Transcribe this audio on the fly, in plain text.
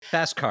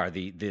Fast Car,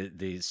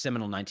 the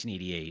seminal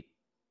 1988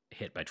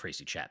 hit by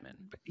Tracy Chapman.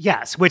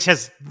 Yes, which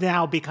has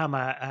now become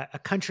a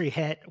country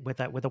hit with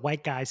a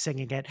white guy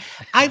singing it.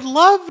 I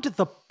loved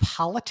the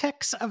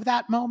politics of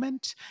that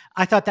moment.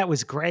 I thought that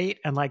was great,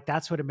 and like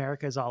that's what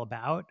America is all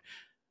about.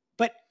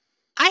 But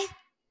I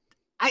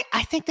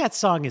think that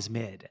song is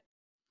mid.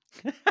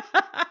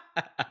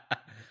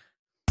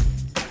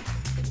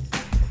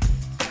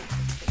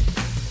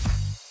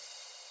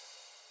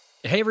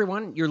 Hey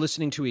everyone, you're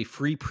listening to a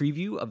free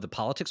preview of the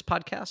Politics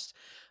Podcast.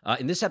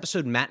 In this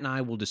episode, Matt and I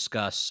will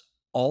discuss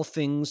all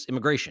things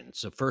immigration.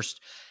 So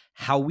first,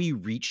 how we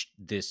reached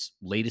this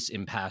latest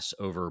impasse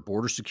over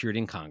border security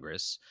in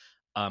Congress,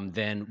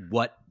 then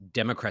what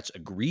Democrats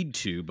agreed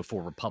to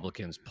before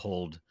Republicans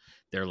pulled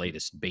their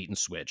latest bait and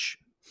switch.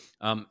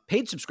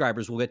 Paid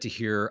subscribers will get to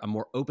hear a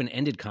more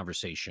open-ended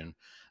conversation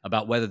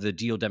about whether the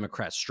deal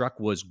Democrats struck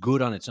was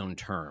good on its own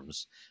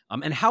terms,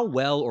 and how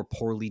well or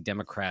poorly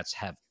Democrats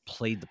have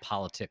played the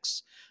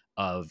politics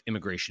of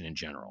immigration in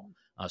general.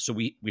 So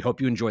we hope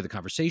you enjoy the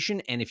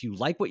conversation, and if you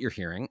like what you're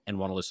hearing and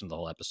want to listen to the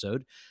whole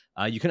episode,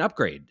 you can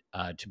upgrade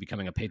to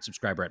becoming a paid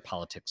subscriber at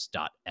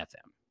politics.fm.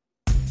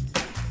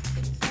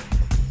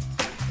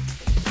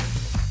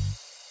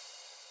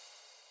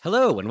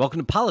 Hello, and welcome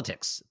to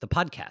Politics, the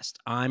podcast.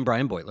 I'm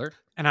Brian Beutler.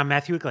 And I'm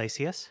Matthew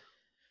Iglesias.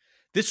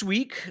 This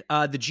week,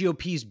 the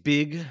GOP's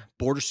big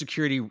border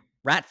security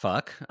rat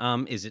fuck.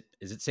 Is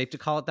it safe to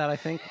call it that? I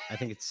think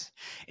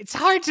it's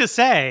hard to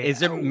say. Is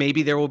there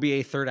maybe there will be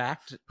a third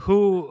act?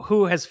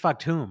 Who has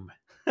fucked whom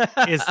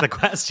is the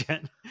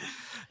question.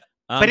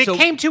 But it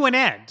came to an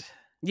end.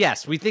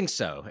 Yes, we think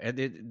so.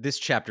 This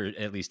chapter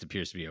at least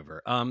appears to be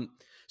over.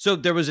 So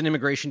there was an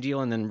immigration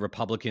deal, and then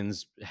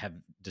Republicans have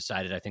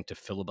decided, I think, to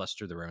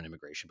filibuster their own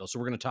immigration bill. So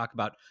we're going to talk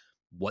about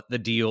what the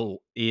deal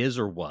is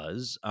or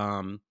was.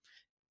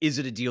 Is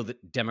it a deal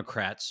that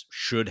Democrats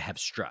should have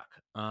struck?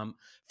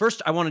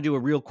 First, I want to do a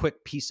real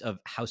quick piece of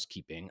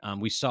housekeeping.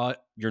 We saw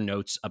your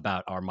notes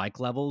about our mic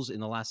levels in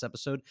the last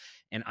episode,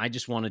 and I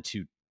just wanted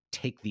to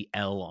take the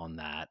L on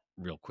that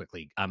real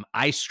quickly.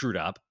 I screwed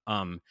up,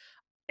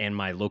 and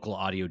my local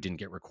audio didn't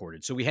get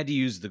recorded. So we had to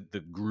use the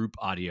group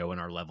audio,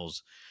 and our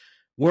levels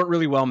weren't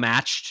really well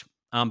matched.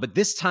 But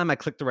this time I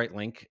clicked the right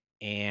link,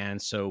 and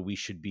so we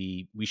should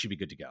be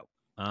good to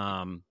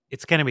go.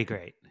 It's going to be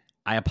great.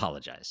 I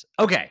apologize.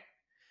 Okay.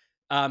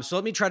 So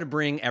let me try to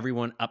bring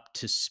everyone up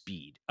to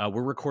speed.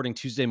 We're recording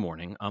Tuesday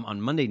morning.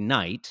 On Monday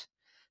night,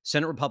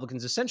 Senate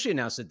Republicans essentially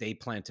announced that they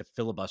plan to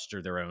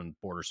filibuster their own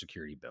border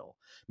security bill.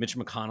 Mitch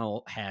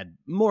McConnell had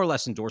more or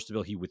less endorsed the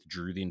bill. He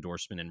withdrew the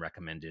endorsement and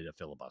recommended a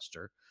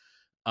filibuster.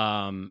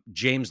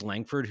 James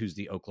Lankford, who's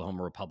the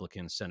Oklahoma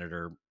Republican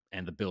senator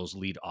and the bill's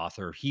lead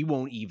author, he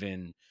won't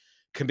even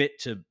commit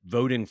to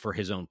voting for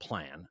his own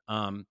plan.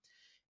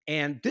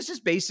 And this is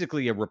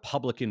basically a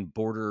Republican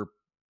border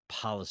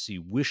policy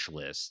wish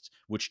list,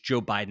 which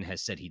Joe Biden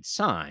has said he'd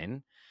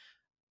sign.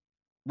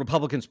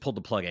 Republicans pulled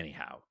the plug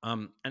anyhow.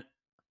 And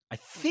I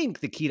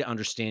think the key to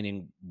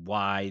understanding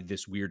why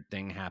this weird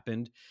thing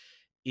happened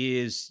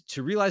is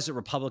to realize that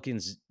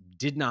Republicans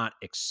did not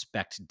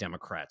expect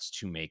Democrats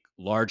to make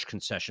large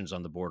concessions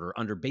on the border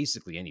under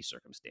basically any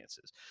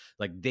circumstances.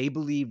 Like, they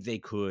believed they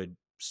could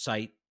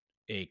cite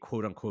a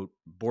quote unquote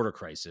border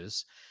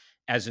crisis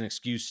as an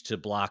excuse to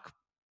block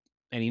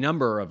any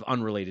number of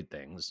unrelated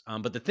things.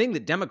 But the thing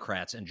that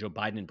Democrats, and Joe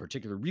Biden in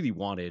particular, really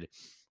wanted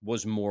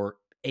was more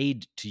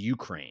aid to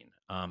Ukraine.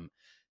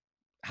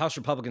 House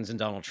Republicans and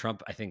Donald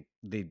Trump, I think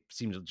they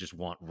seem to just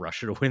want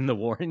Russia to win the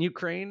war in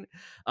Ukraine.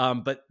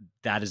 But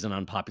that is an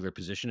unpopular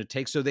position to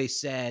take. So they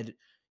said,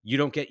 you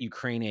don't get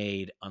Ukraine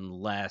aid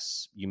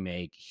unless you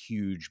make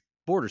huge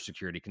border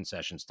security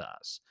concessions to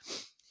us.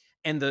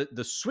 And the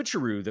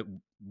switcheroo that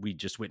we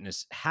just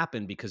witnessed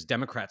happened because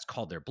Democrats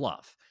called their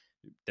bluff.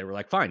 They were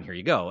like, fine, here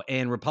you go.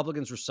 And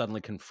Republicans were suddenly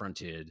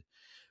confronted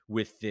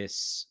with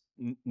this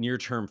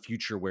near-term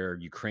future where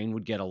Ukraine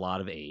would get a lot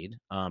of aid,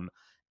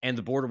 and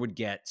the border would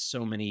get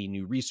so many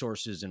new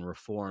resources and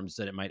reforms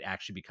that it might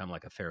actually become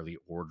like a fairly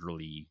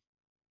orderly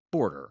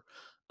border.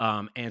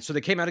 And so they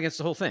came out against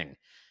the whole thing.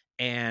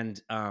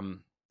 And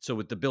so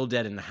with the bill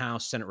dead in the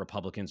House, Senate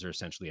Republicans are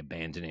essentially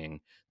abandoning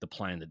the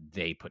plan that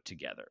they put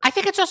together. I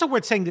think it's also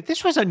worth saying that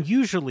this was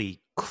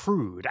unusually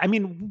crude. I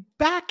mean,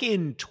 back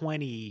in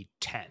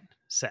 2010,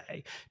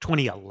 say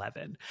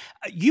 2011,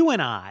 you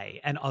and I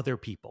and other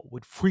people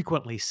would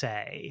frequently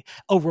say,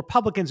 oh,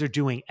 Republicans are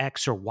doing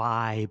X or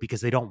Y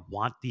because they don't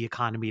want the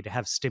economy to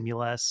have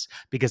stimulus,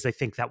 because they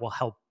think that will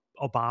help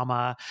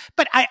Obama.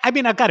 But I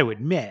mean, I've got to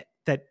admit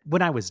that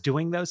when I was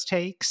doing those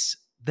takes,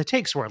 the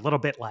takes were a little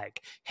bit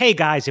like, hey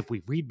guys, if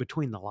we read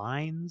between the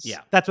lines,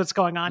 that's what's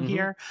going on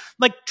here.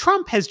 Like,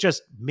 Trump has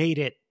just made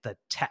it the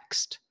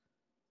text,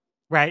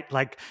 right?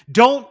 Like,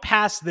 don't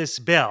pass this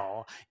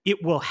bill.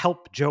 It will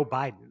help Joe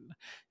Biden.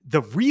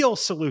 The real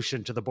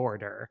solution to the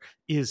border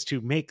is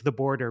to make the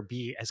border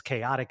be as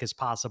chaotic as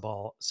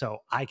possible so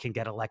I can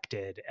get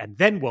elected, and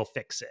then we'll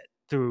fix it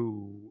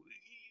through,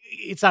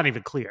 it's not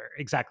even clear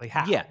exactly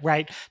how,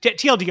 right?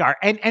 TLDR.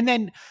 And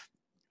then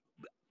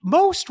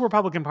most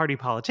Republican Party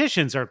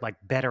politicians are like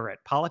better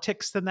at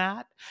politics than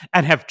that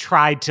and have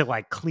tried to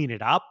like clean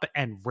it up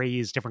and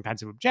raise different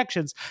kinds of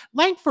objections.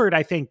 Langford,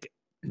 I think,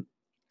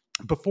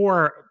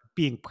 before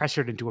being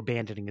pressured into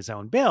abandoning his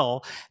own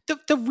bill,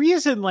 the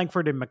reason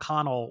Langford and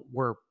McConnell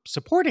were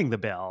supporting the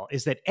bill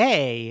is that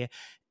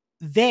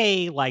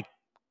they, like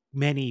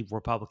many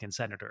Republican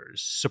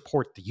senators,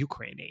 support the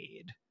Ukraine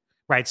aid,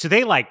 right? So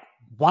they like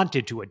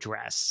wanted to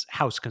address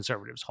House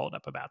conservatives'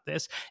 holdup about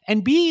this,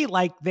 and B,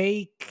 like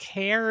they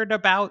cared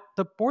about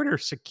the border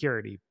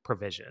security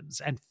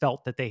provisions and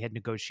felt that they had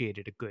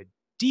negotiated a good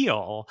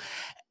deal.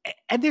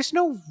 And there's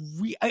no,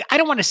 I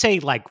don't want to say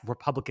like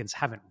Republicans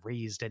haven't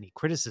raised any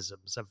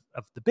criticisms of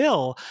the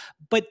bill,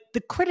 but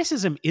the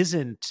criticism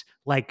isn't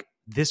like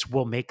this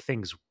will make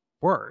things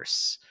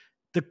worse.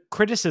 The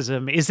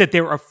criticism is that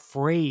they're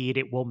afraid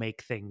it will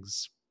make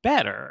things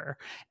better.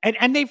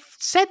 And they've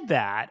said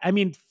that, I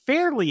mean,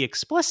 fairly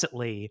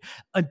explicitly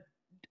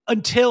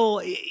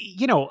until,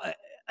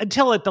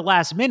 until at the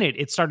last minute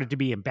it started to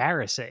be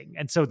embarrassing.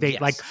 And so they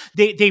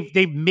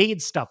they've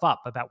made stuff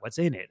up about what's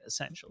in it,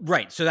 essentially.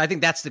 Right. So I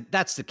think that's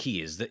the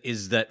key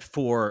is that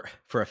for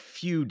a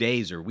few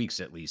days or weeks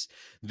at least,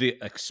 the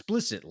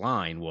explicit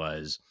line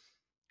was,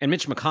 and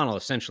Mitch McConnell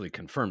essentially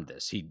confirmed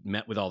this. He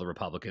met with all the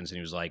Republicans and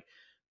he was like,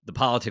 the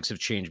politics have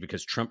changed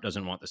because Trump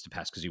doesn't want this to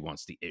pass because he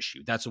wants the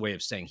issue. That's a way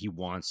of saying he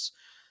wants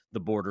the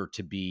border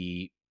to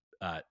be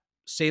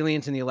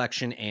salient in the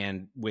election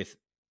and with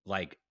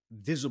like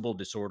visible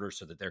disorder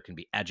so that there can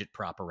be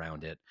agitprop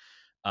around it.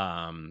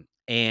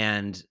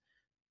 And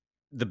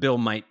the bill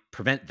might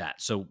prevent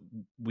that. So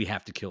we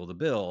have to kill the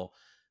bill.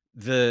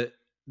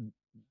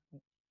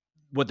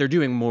 What they're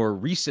doing more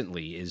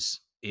recently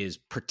is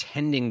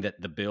pretending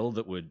that the bill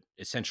that would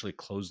essentially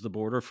close the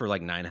border for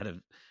like 9 out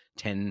of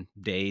 10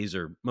 days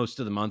or most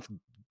of the month,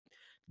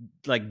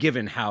 like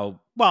given how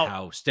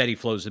steady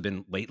flows have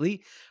been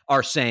lately,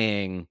 are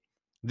saying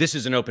this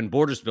is an open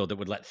borders bill that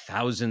would let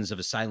thousands of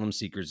asylum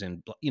seekers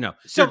in.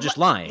 So they're just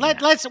lying.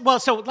 Let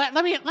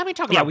me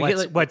talk about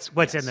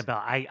what's in the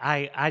bill.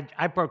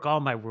 I broke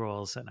all my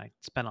rules and I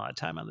spent a lot of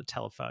time on the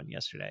telephone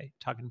yesterday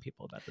talking to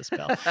people about this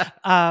bill.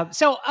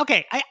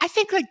 I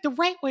think like the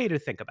right way to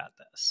think about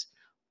this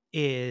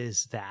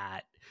is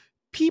that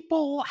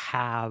people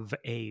have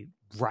a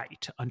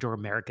right under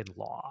American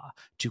law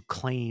to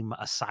claim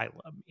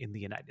asylum in the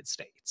United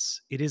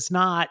States. It is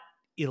not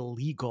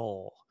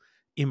illegal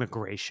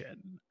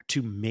immigration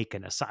to make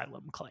an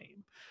asylum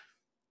claim.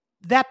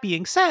 That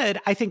being said,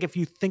 I think if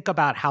you think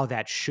about how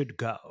that should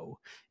go,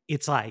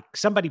 it's like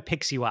somebody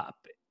picks you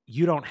up,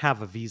 you don't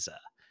have a visa.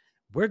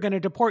 We're going to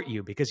deport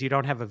you because you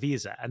don't have a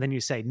visa. And then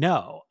you say,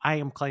 no, I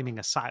am claiming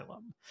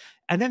asylum.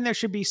 And then there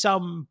should be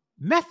some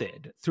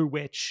method through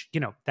which,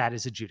 that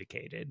is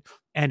adjudicated.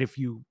 And if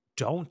you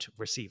don't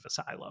receive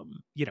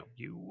asylum,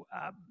 you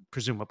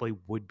presumably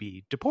would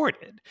be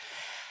deported.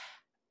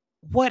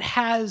 What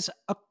has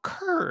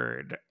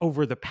occurred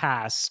over the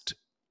past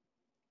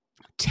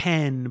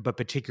 10, but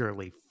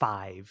particularly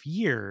 5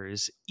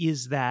 years,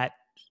 is that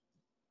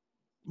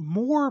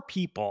more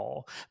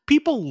people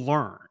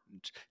learned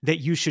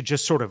that you should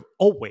just sort of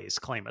always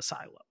claim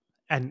asylum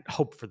and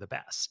hope for the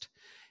best.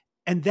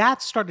 And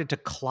that started to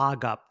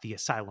clog up the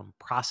asylum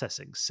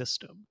processing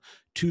system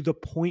to the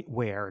point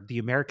where the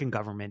American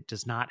government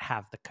does not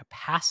have the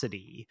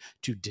capacity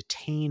to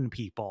detain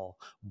people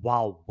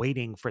while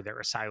waiting for their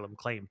asylum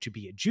claim to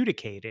be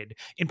adjudicated,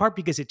 in part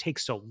because it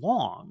takes so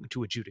long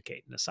to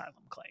adjudicate an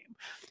asylum claim.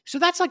 So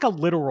that's like a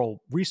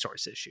literal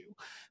resource issue.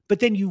 But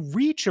then you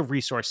reach a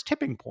resource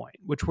tipping point,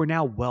 which we're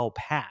now well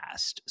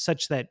past,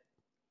 such that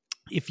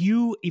if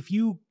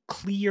you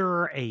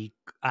clear a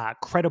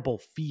credible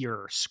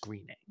fear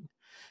screening,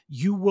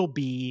 you will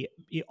be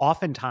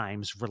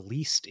oftentimes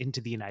released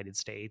into the United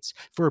States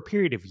for a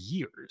period of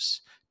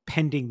years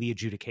pending the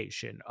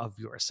adjudication of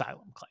your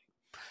asylum claim.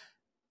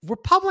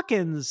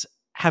 Republicans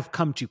have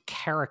come to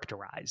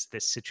characterize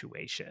this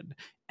situation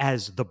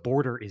as the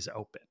border is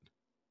open.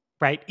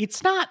 Right?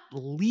 It's not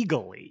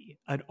legally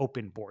an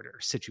open border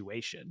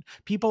situation.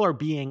 People are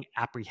being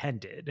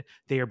apprehended.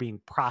 They are being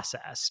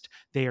processed.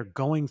 They are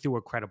going through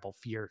a credible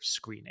fear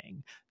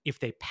screening. If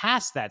they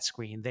pass that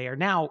screen, they are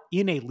now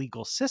in a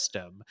legal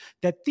system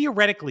that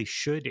theoretically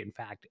should, in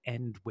fact,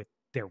 end with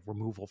their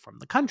removal from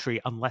the country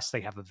unless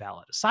they have a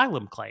valid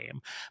asylum claim.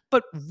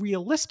 But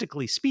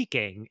realistically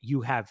speaking,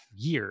 you have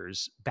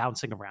years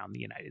bouncing around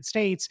the United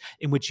States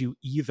in which you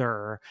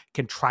either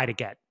can try to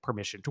get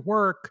permission to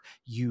work,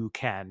 you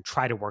can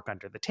try to work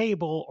under the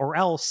table, or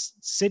else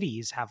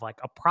cities have like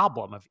a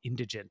problem of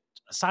indigent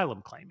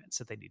asylum claimants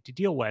that they need to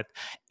deal with.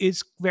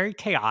 It's very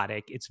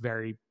chaotic. It's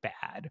very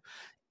bad.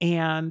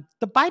 And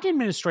the Biden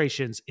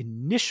administration's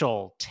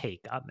initial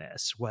take on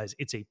this was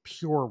it's a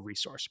pure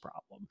resource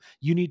problem.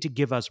 You need to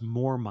give us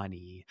more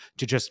money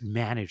to just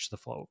manage the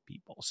flow of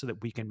people so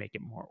that we can make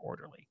it more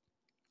orderly.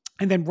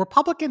 And then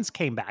Republicans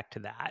came back to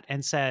that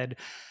and said,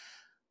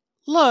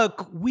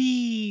 look,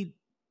 we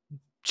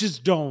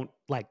just don't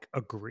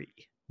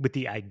agree with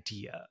the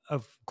idea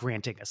of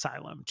granting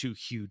asylum to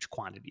huge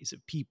quantities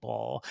of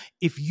people.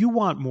 If you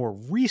want more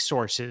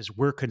resources,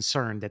 we're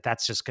concerned that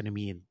that's just going to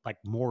mean like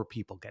more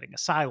people getting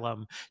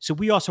asylum. So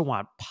we also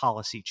want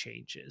policy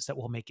changes that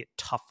will make it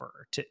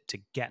tougher to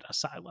get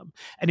asylum.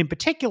 And in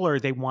particular,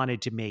 they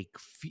wanted to make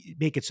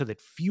it so that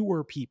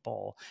fewer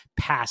people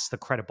pass the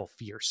credible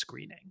fear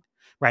screening,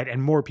 right?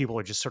 And more people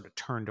are just sort of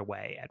turned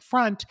away at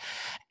front.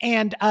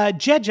 And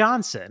Jed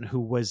Johnson, who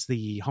was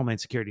the Homeland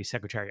Security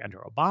Secretary under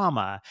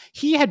Obama,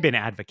 he had been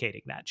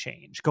advocating that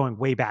change going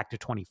way back to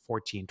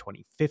 2014,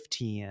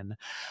 2015.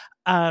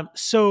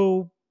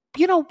 So,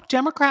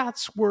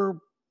 Democrats were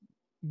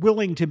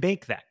willing to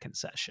make that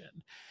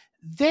concession.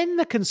 Then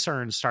the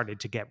concerns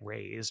started to get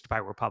raised by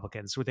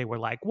Republicans where they were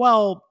like,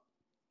 well,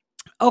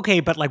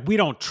 okay, but like we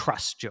don't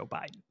trust Joe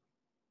Biden.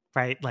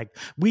 Right? Like,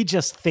 we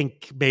just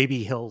think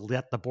maybe he'll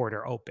let the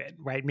border open,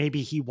 right?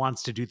 Maybe he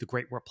wants to do the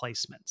great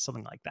replacement,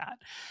 something like that.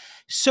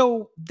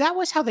 So that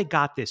was how they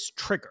got this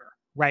trigger,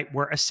 right?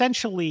 Where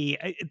essentially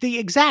the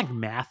exact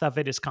math of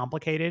it is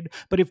complicated,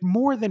 but if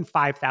more than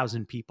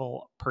 5,000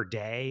 people per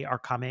day are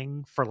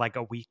coming for like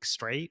a week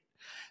straight,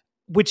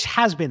 which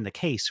has been the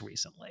case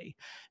recently,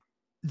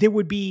 there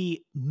would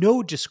be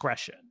no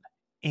discretion.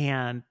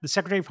 And the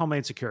Secretary of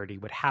Homeland Security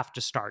would have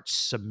to start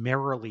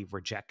summarily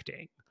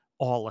rejecting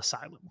all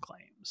asylum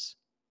claims,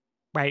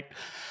 right?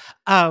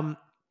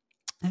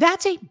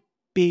 That's a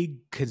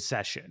big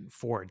concession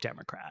for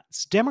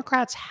Democrats.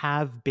 Democrats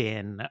have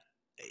been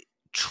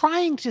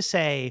trying to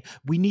say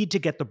we need to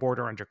get the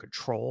border under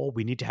control,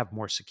 we need to have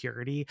more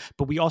security,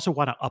 but we also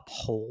want to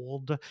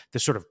uphold the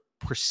sort of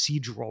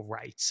procedural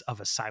rights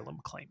of asylum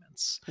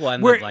claimants. Well,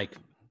 and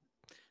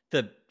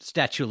the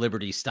Statue of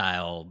Liberty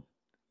style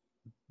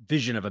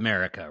vision of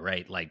America,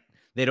 right? Like,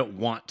 they don't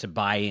want to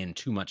buy in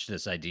too much to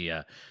this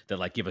idea that,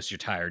 like, give us you're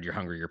tired, you're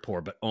hungry, you're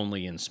poor, but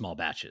only in small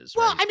batches.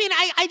 Well, right? I mean,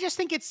 I just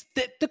think it's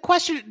the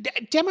question.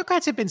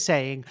 Democrats have been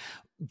saying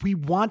we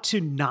want to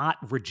not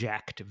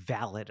reject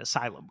valid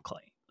asylum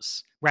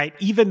claims, right?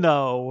 Even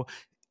though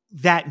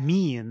that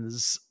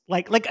means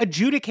like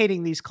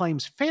adjudicating these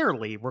claims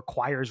fairly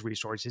requires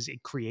resources.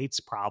 It creates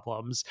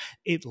problems.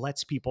 It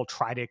lets people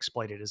try to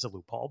exploit it as a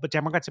loophole. But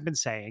Democrats have been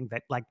saying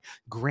that like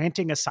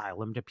granting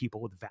asylum to people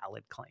with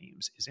valid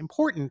claims is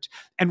important.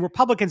 And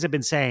Republicans have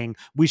been saying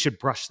we should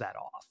brush that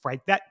off,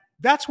 right?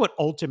 That's what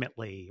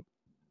ultimately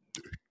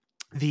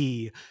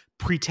the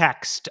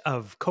pretext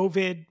of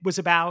COVID was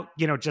about,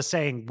 just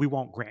saying we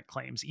won't grant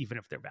claims even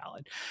if they're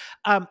valid.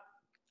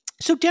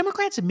 So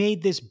Democrats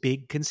made this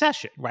big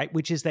concession, right?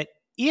 Which is that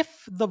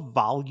if the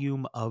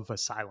volume of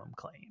asylum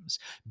claims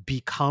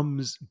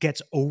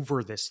gets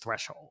over this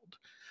threshold,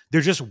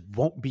 there just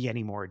won't be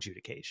any more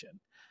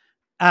adjudication.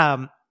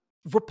 House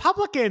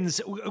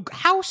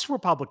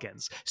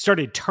Republicans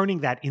started turning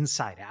that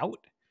inside out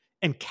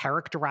and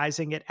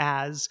characterizing it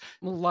as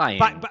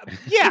lying.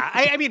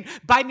 I mean,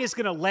 Biden is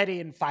going to let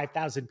in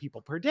 5,000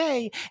 people per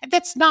day. And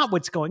that's not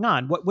what's going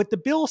on. What the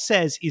bill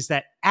says is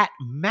that at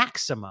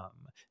maximum,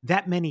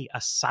 that many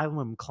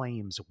asylum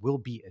claims will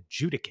be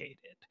adjudicated.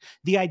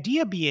 The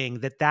idea being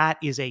that that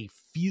is a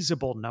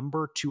feasible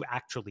number to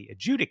actually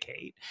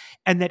adjudicate.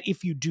 And that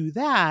if you do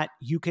that,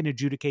 you can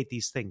adjudicate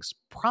these things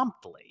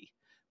promptly,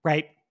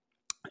 right?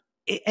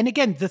 And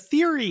again, the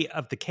theory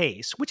of the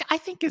case, which I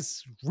think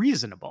is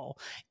reasonable,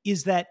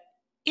 is that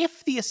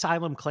if the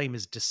asylum claim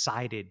is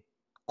decided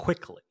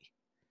quickly,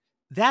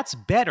 that's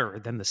better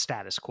than the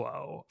status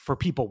quo for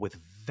people with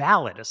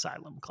valid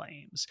asylum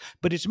claims,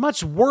 but it's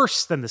much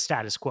worse than the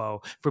status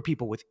quo for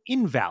people with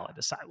invalid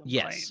asylum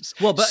claims.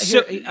 Well, but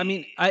here, I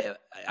mean, I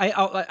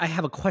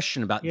have a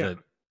question about the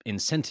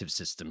incentive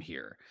system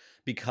here,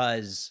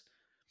 because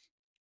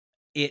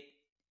it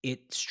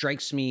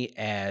strikes me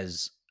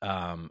as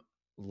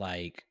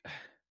like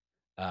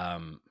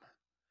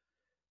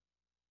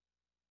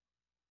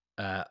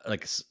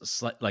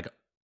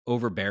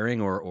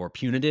overbearing or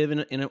punitive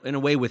in a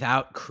way,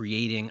 without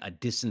creating a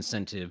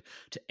disincentive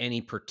to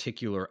any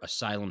particular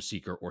asylum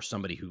seeker or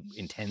somebody who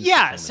intends to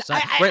claim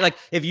asylum. Right? Like,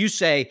 if you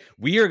say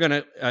we are going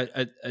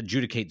to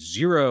adjudicate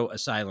 0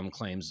 asylum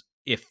claims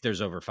if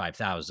there's over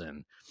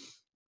 5,000,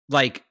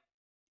 like,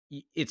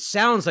 it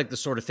sounds like the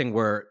sort of thing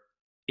where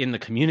in the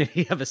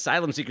community of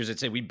asylum seekers, they'd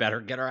say we better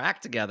get our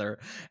act together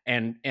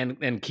and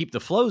keep the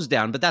flows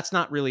down. But that's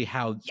not really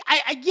how. And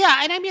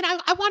I mean,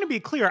 I want to be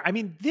clear. I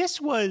mean,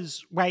 this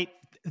was right.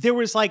 There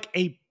was like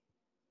a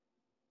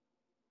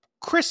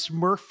Chris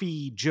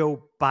Murphy,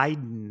 Joe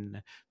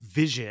Biden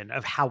vision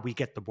of how we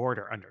get the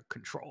border under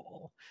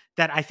control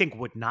that I think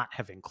would not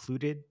have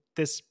included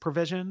this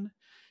provision.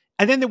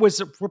 And then there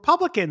was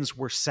Republicans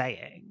were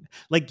saying,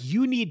 like,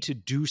 you need to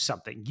do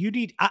something.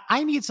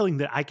 I need something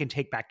that I can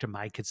take back to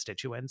my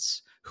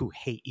constituents who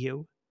hate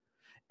you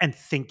and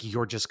think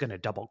you're just going to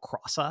double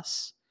cross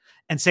us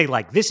and say,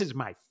 like, this is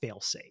my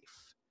failsafe.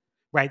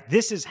 Right?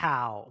 This is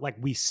how, like,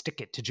 we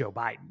stick it to Joe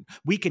Biden.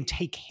 We can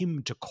take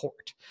him to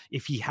court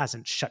if he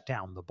hasn't shut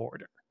down the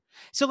border.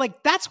 So,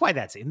 like, that's why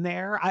that's in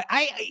there.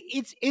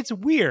 It's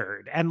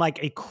weird and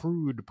like a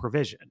crude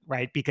provision,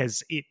 right?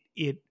 Because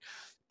it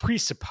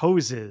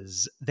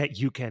presupposes that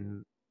you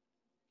can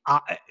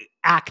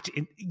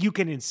you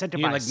can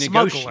incentivize like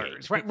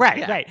smugglers, negotiate. right?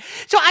 Yeah. Right.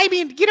 So I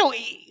mean,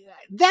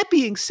 that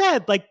being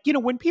said, like,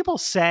 when people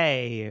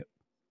say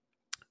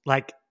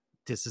like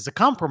this is a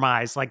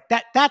compromise, like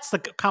that's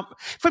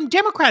from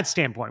Democrats'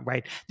 standpoint,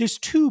 right? There's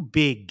two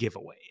big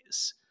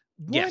giveaways.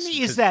 One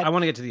is that I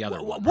want to get to the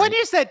other one. One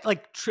is that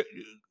like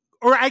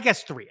or I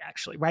guess three,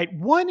 actually, right?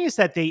 One is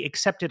that they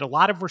accepted a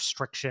lot of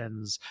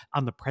restrictions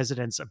on the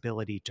president's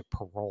ability to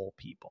parole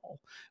people,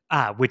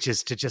 which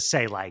is to just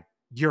say, like,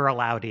 you're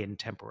allowed in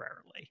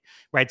temporarily,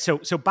 right? So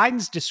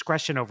Biden's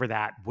discretion over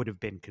that would have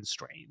been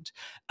constrained.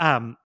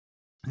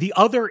 The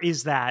other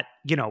is that,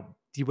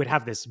 you would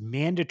have this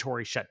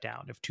mandatory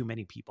shutdown if too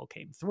many people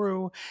came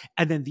through.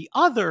 And then the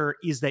other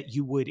is that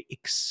you would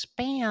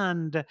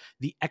expand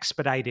the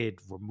expedited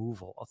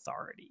removal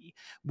authority,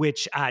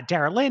 which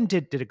Dara Lind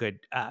did a good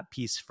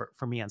piece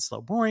for me on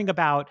Slow Boring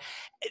about.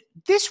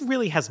 This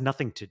really has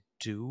nothing to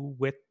do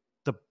with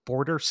the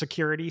border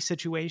security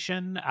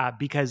situation,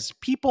 because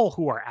people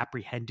who are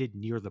apprehended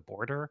near the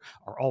border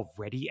are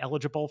already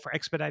eligible for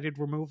expedited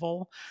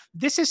removal.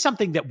 This is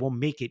something that will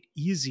make it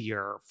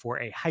easier for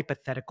a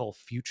hypothetical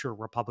future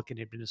Republican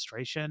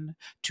administration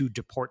to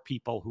deport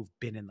people who've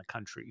been in the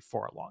country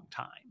for a long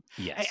time.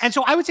 Yes. And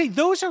so I would say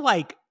those are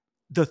like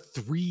the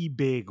three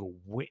big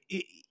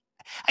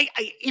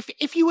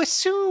if you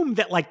assume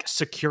that like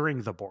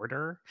securing the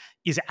border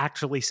is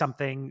actually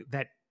something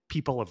that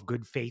people of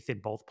good faith in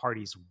both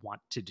parties want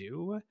to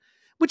do,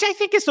 which I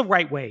think is the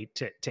right way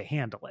to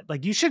handle it.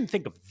 Like, you shouldn't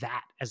think of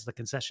that as the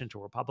concession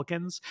to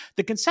Republicans.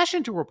 The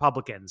concession to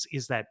Republicans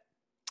is that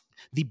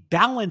the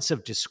balance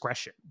of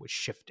discretion was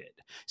shifted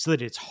so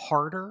that it's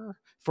harder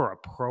for a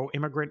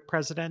pro-immigrant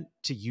president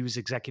to use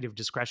executive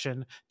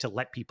discretion to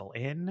let people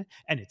in,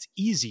 and it's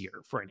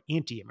easier for an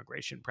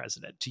anti-immigration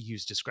president to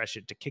use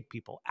discretion to kick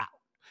people out.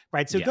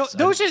 Right. So Yes,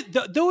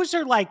 those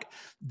are like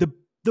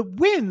the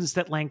wins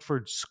that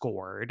Langford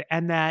scored,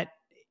 and that,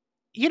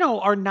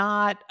 are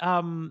not,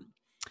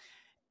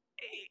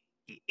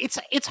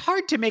 it's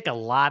hard to make a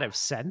lot of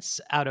sense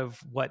out of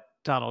what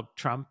Donald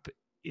Trump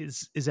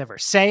is ever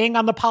saying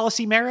on the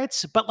policy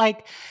merits, but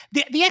like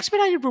the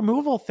expedited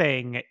removal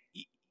thing,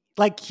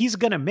 like, he's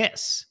gonna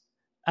miss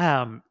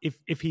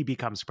if he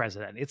becomes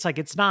president. It's like,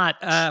 it's not.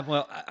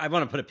 Well, I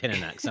want to put a pin in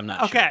that because I'm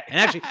not okay. Sure. And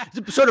actually,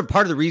 it's sort of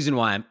part of the reason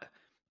why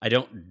I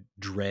don't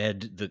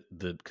dread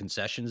the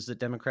concessions that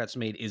Democrats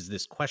made is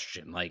this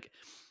question, like,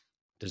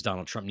 does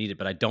Donald Trump need it?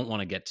 But I don't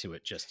want to get to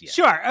it just yet.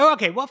 Sure.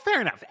 Okay. Well,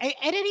 fair enough. At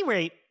any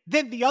rate,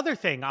 then the other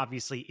thing,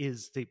 obviously,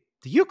 is the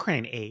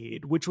Ukraine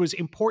aid, which was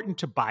important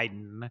to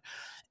Biden.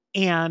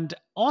 And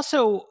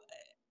also,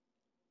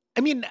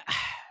 I mean,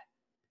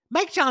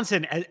 Mike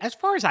Johnson, as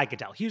far as I could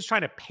tell, he was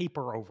trying to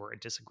paper over a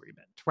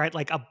disagreement, right?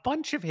 Like, a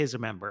bunch of his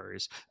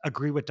members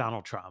agree with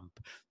Donald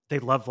Trump. They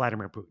love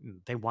Vladimir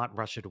Putin. They want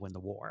Russia to win the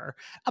war.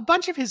 A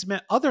bunch of his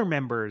other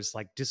members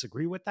like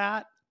disagree with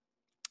that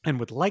and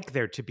would like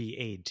there to be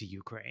aid to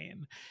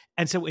Ukraine.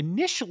 And so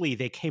initially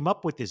they came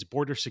up with this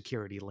border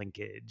security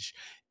linkage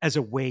as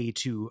a way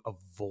to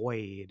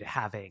avoid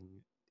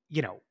having,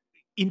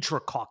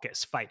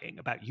 intra-caucus fighting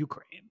about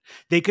Ukraine.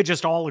 They could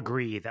just all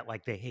agree that,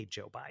 like, they hate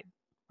Joe Biden,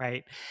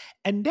 right?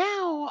 And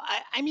now,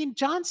 I mean,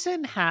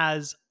 Johnson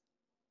has,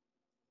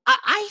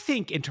 I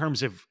think, in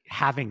terms of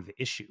having the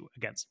issue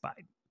against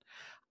Biden,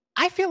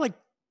 I feel like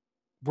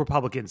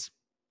Republicans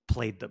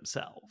played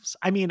themselves.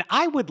 I mean,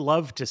 I would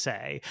love to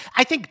say,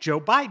 I think Joe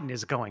Biden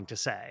is going to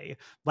say,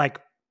 like,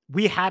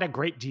 we had a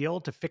great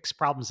deal to fix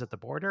problems at the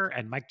border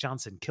and Mike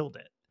Johnson killed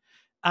it.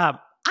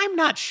 I'm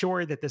not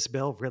sure that this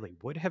bill really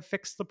would have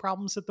fixed the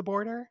problems at the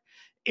border.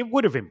 It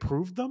would have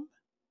improved them.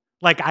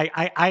 Like,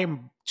 I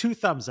am 2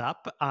 thumbs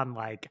up on,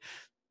 like,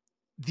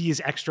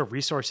 these extra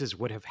resources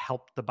would have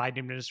helped the Biden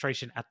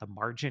administration at the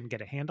margin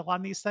get a handle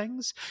on these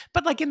things.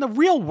 But, like, in the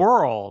real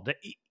world,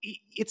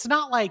 it's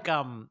not like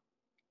all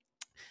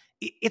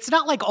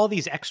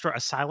these extra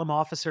asylum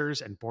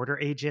officers and border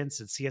agents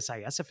and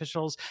CSIS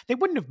officials, they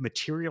wouldn't have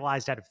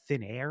materialized out of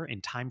thin air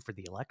in time for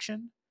the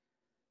election.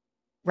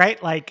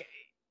 Right? Like,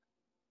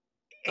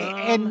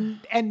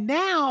 and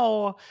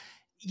now,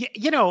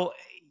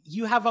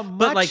 you have a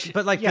much,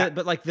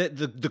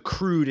 the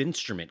crude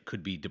instrument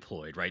could be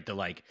deployed, right? The,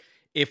 like,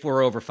 if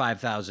we're over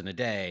 5,000 a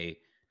day,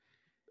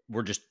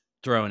 we're just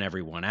throwing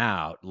everyone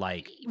out.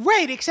 Like,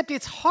 right. Except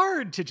it's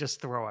hard to just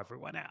throw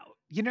everyone out.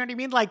 You know what I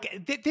mean?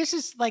 Like, this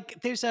is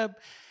like, there's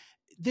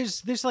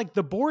like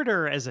the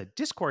border as a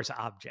discourse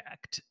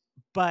object.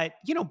 But,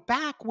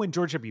 back when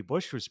George W.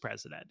 Bush was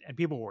president and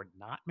people were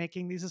not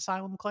making these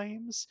asylum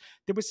claims,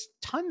 there was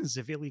tons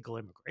of illegal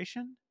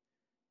immigration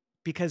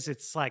because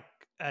it's like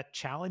a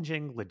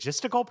challenging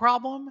logistical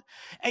problem.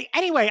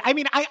 Anyway, I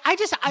mean, I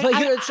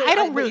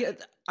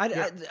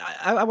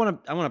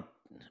want to,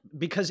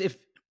 because if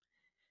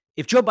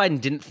Joe Biden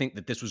didn't think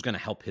that this was going to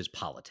help his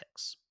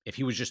politics, if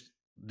he was just,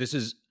 this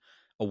is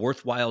a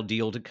worthwhile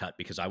deal to cut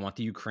because I want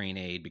the Ukraine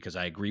aid, because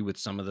I agree with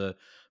some of the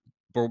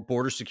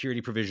border security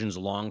provisions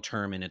long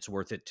term, and it's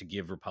worth it to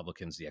give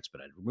Republicans the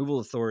expedited removal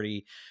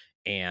authority.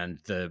 and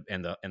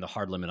the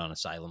hard limit on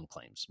asylum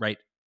claims, right?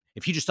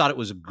 If he just thought it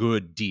was a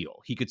good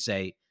deal, he could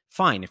say,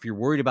 fine, if you're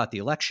worried about the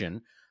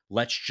election,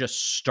 let's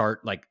just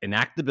start, like,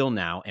 enact the bill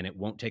now, and it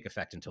won't take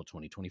effect until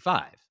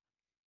 2025.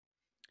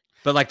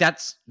 But, like,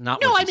 that's not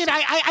No, what I he mean,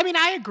 said. I mean,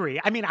 I agree.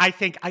 I mean, I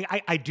think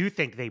I do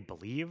think they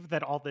believe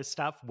that all this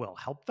stuff will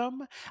help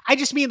them. I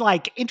just mean,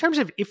 like, in terms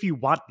of if you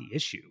want the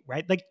issue,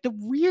 right? Like, the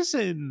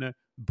reason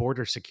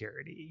border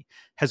security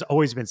has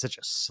always been such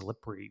a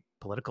slippery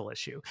political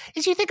issue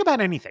is you think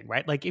about anything,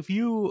 right? Like, if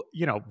you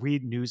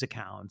read news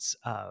accounts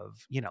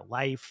of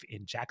life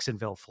in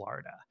Jacksonville,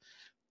 Florida,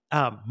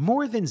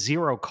 more than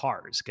 0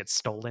 cars get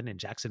stolen in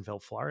Jacksonville,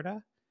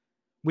 Florida,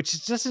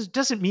 which just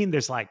doesn't mean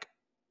there's like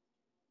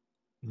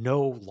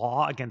no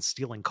law against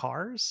stealing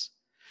cars,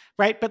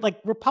 right? But like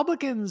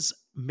Republicans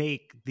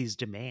make these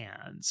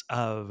demands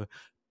of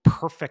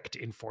perfect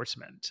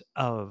enforcement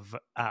of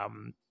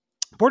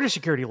border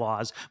security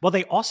laws. Well,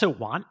 they also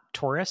want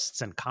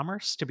tourists and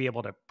commerce to be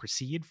able to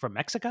proceed from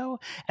Mexico,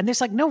 and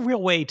there's like no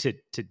real way to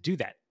do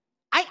that.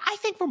 I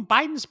think from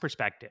Biden's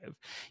perspective,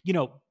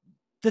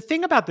 the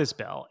thing about this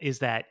bill is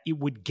that it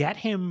would get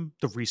him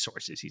the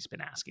resources he's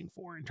been asking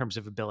for in terms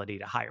of ability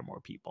to hire more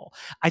people.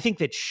 I think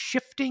that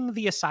shifting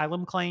the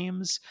asylum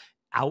claims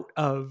out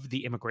of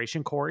the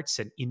immigration courts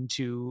and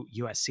into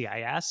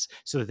USCIS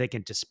so that they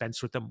can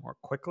dispense with them more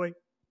quickly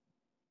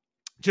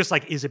just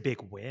like is a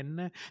big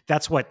win.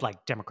 That's what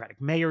like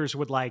Democratic mayors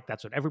would like.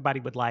 That's what everybody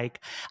would like.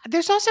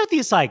 There's also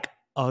these like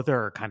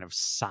other kind of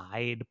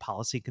side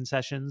policy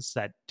concessions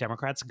that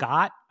Democrats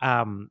got.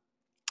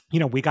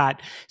 We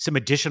got some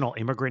additional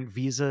immigrant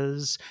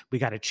visas. We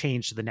got to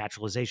change the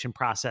naturalization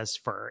process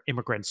for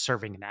immigrants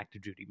serving in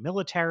active duty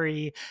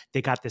military.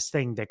 They got this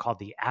thing they called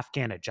the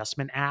Afghan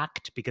Adjustment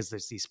Act because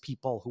there's these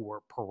people who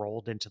were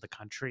paroled into the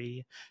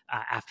country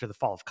after the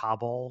fall of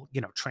Kabul,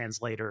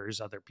 translators,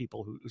 other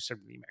people who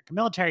served in the American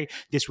military.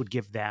 This would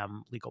give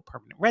them legal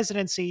permanent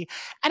residency.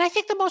 And I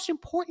think the most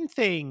important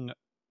thing,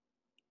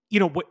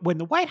 when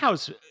the White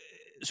House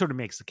sort of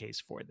makes the case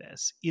for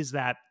this is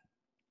that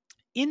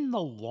in the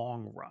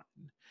long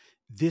run,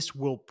 this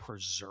will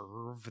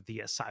preserve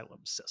the asylum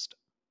system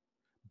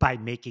by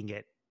making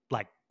it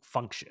like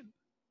function,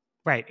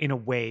 right, in a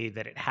way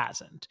that it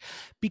hasn't.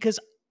 Because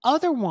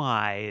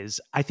otherwise,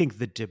 I think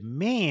the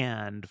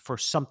demand for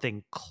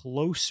something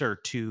closer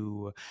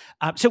to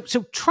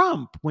so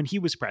Trump, when he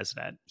was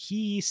president,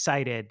 he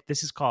cited,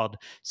 this is called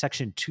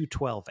Section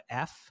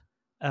 212F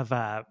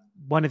of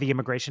one of the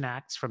immigration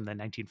acts from the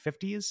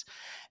 1950s.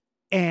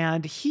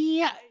 And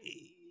he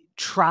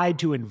tried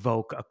to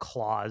invoke a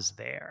clause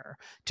there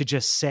to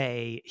just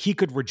say he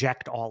could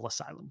reject all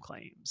asylum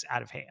claims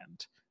out of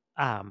hand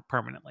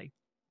permanently.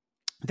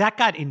 That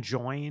got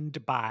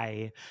enjoined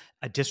by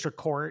a district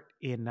court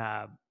in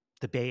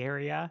the Bay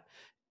Area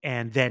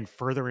and then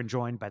further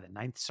enjoined by the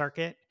Ninth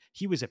Circuit.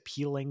 He was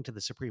appealing to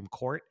the Supreme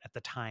Court at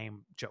the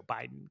time Joe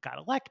Biden got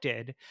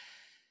elected.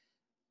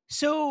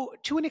 So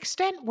to an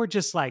extent, we're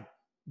just like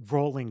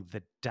rolling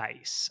the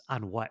dice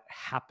on what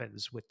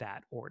happens with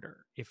that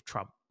order if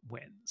Trump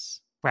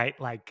wins, right?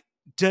 Like,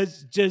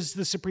 does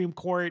the Supreme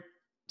Court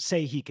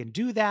say he can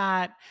do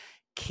that?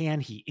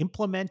 Can he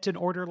implement an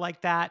order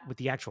like that with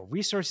the actual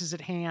resources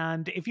at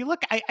hand? If you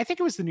look, I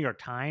think it was the New York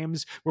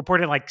Times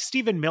reported like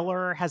Stephen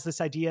Miller has this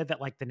idea that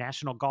like the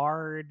National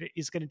Guard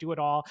is going to do it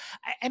all.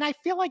 And I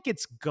feel like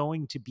it's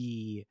going to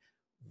be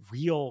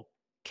real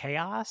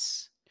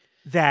chaos.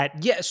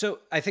 So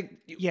I think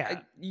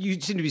you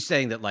seem to be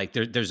saying that like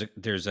there's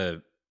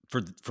a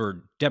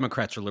for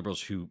Democrats or liberals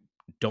who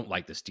don't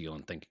like this deal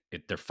and think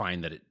they're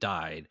fine that it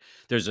died,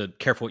 there's a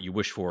careful what you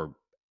wish for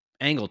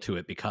angle to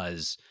it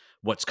because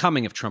what's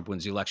coming if Trump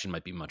wins the election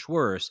might be much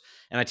worse.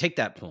 And I take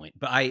that point,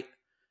 but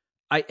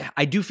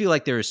I do feel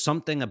like there is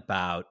something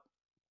about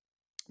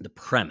the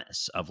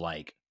premise of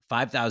like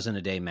 5,000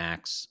 a day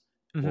max,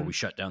 or we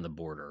shut down the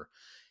border.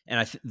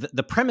 And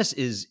the premise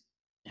is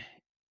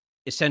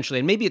essentially,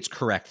 and maybe it's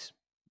correct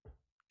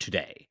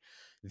today,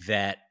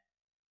 that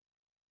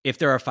if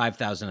there are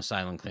 5,000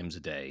 asylum claims a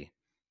day,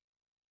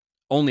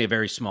 only a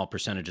very small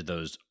percentage of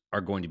those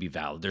are going to be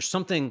valid. There's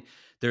something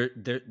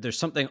there's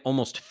something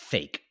almost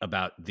fake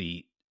about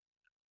the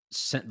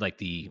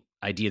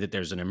idea that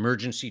there's an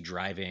emergency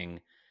driving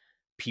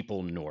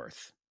people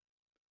north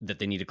that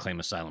they need to claim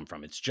asylum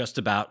from. It's just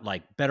about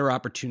like better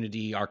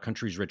opportunity. Our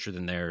country's richer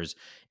than theirs,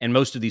 and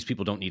most of these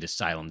people don't need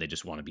asylum. They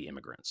just want to be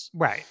immigrants,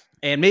 right?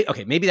 And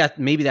maybe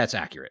that's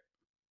accurate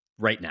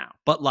right now,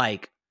 but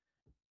like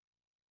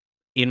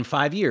in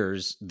 5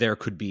 years, there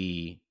could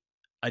be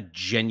a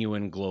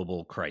genuine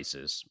global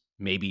crisis,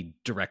 maybe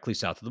directly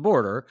south of the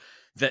border,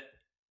 that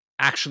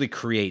actually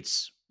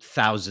creates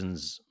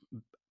thousands,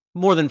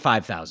 more than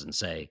 5,000,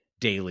 say,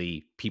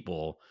 daily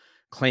people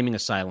claiming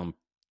asylum,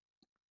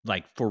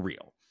 like for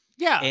real.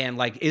 Yeah. And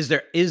like, is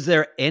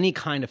there any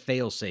kind of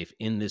failsafe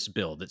in this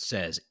bill that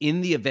says,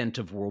 in the event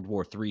of World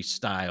War III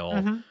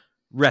style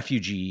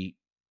refugee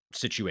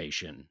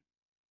situation,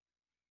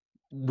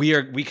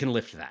 we can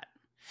lift that?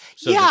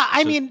 So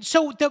I mean,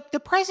 so the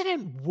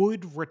president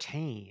would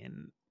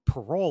retain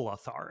parole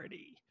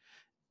authority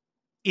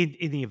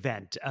in the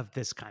event of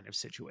this kind of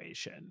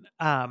situation.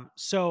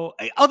 So,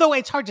 although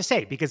it's hard to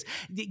say because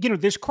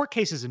there's court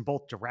cases in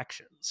both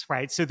directions,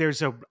 right? So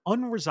there's an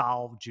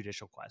unresolved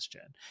judicial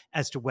question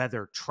as to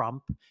whether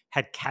Trump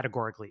had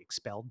categorically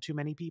expelled too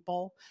many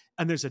people,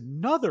 and there's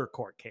another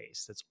court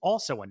case that's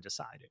also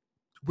undecided,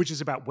 which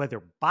is about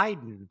whether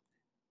Biden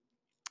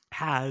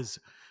has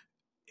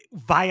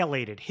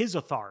violated his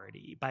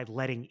authority by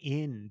letting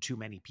in too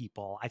many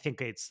people. I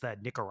think it's the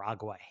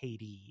Nicaragua,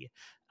 Haiti,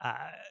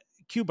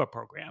 Cuba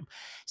program.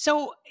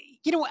 So,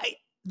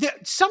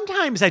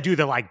 sometimes I do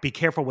the like, be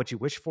careful what you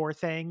wish for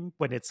thing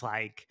when it's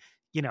like,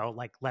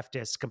 like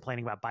leftists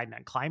complaining about Biden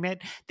on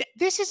climate.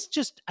 This is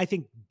just, I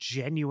think,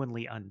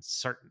 genuinely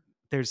uncertain.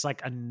 There's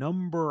like a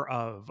number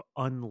of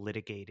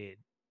unlitigated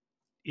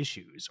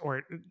issues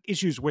or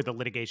issues where the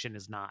litigation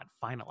is not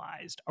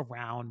finalized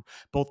around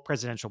both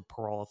presidential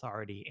parole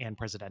authority and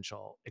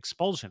presidential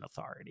expulsion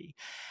authority,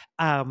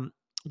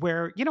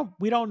 where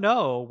we don't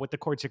know what the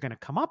courts are going to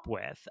come up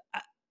with.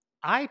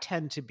 I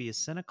tend to be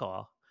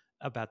cynical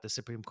about the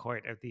Supreme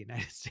Court of the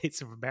United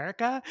States of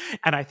America,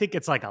 and I think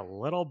it's like a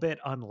little bit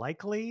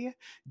unlikely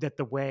that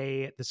the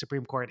way the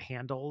Supreme Court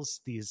handles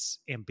these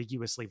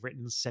ambiguously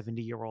written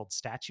 70-year-old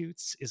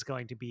statutes is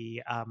going to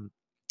be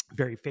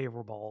very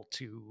favorable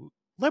to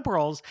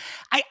liberals.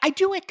 I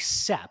do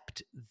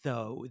accept,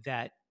 though,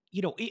 that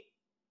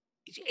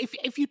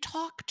if you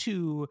talk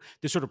to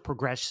the sort of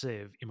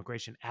progressive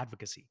immigration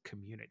advocacy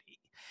community,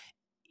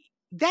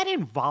 that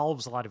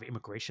involves a lot of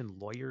immigration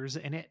lawyers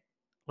in it.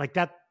 Like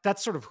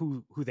that's sort of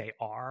who they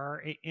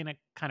are in a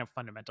kind of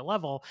fundamental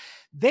level.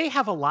 They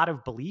have a lot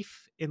of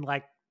belief in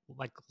like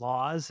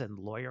laws and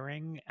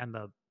lawyering and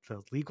the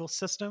legal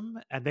system,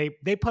 and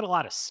they put a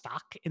lot of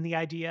stock in the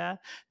idea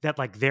that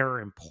like there are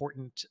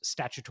important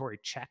statutory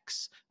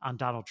checks on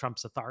Donald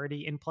Trump's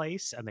authority in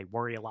place, and they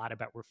worry a lot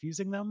about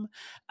refusing them.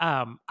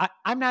 I'm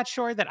not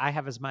sure that I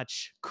have as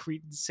much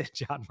credence in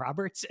John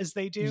Roberts as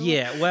they do.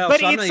 Yeah, well, but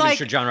so I'm it's not even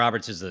sure John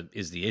Roberts is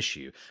the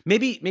issue.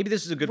 Maybe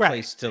this is a good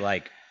place to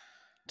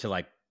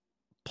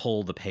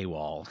pull the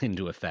paywall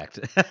into effect.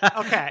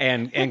 Okay.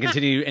 and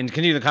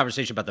continue the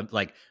conversation about the,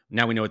 like,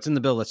 now we know it's in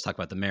the bill, let's talk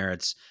about the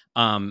merits.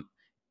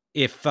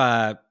 If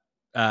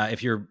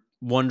you're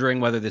wondering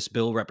whether this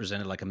bill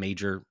represented like a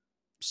major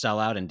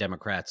sellout and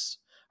Democrats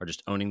are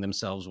just owning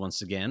themselves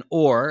once again,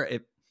 or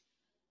if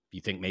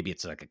you think maybe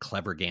it's like a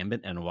clever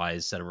gambit and a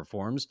wise set of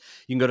reforms,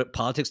 you can go to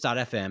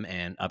politics.fm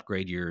and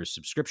upgrade your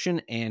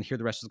subscription and hear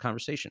the rest of the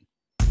conversation.